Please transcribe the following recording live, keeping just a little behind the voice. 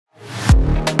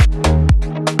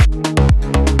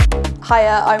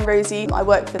Hiya, I'm Rosie. I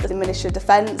work for the Ministry of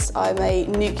Defence. I'm a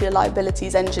nuclear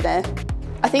liabilities engineer.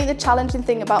 I think the challenging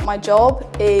thing about my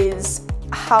job is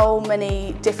how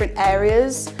many different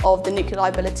areas of the nuclear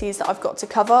liabilities that I've got to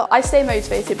cover. I stay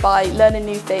motivated by learning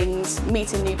new things,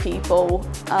 meeting new people,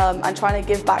 and trying to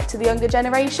give back to the younger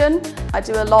generation. I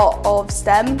do a lot of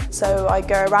STEM, so I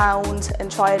go around and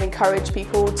try and encourage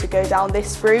people to go down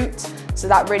this route, so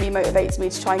that really motivates me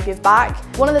to try and give back.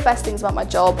 One of the best things about my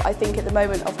job, I think at the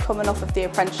moment of coming off of the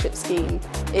apprenticeship scheme,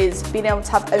 is being able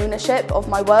to have ownership of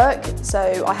my work,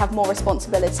 so I have more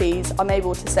responsibilities. I'm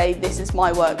able to say, this is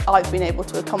my work, I've been able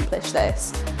to accomplish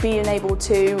this. Being able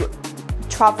to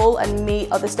travel and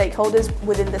meet other stakeholders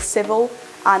within the civil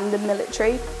and the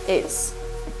military, it's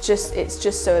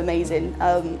just so amazing.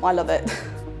 I love it.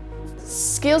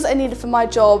 Skills I needed for my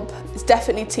job is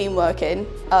definitely team working,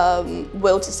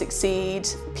 will to succeed,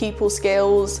 people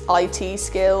skills, IT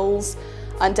skills,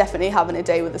 and definitely having a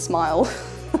day with a smile.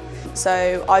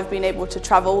 So I've been able to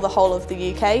travel the whole of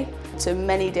the UK to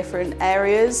many different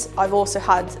areas. I've also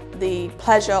had the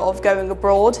pleasure of going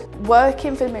abroad.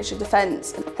 Working for the Ministry of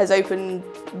Defence has opened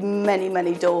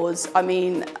many doors. I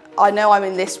mean, I know I'm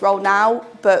in this role now,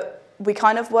 but we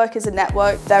kind of work as a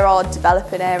network. There are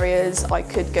developing areas. I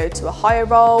could go to a higher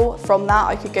role. From that,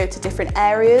 I could go to different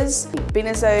areas. Being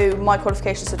as though my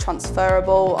qualifications are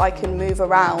transferable, I can move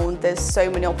around. There's so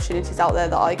many opportunities out there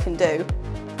that I can do.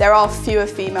 There are fewer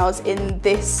females in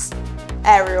this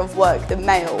area of work than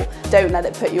male. Don't let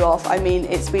it put you off. I mean,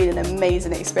 it's been an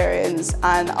amazing experience,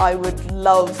 and I would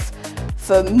love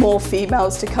for more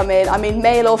females to come in. I mean,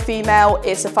 male or female,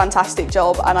 it's a fantastic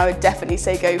job, and I would definitely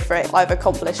say go for it. I've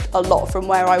accomplished a lot from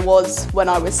where I was when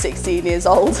I was 16 years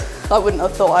old. I wouldn't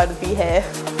have thought I'd be here.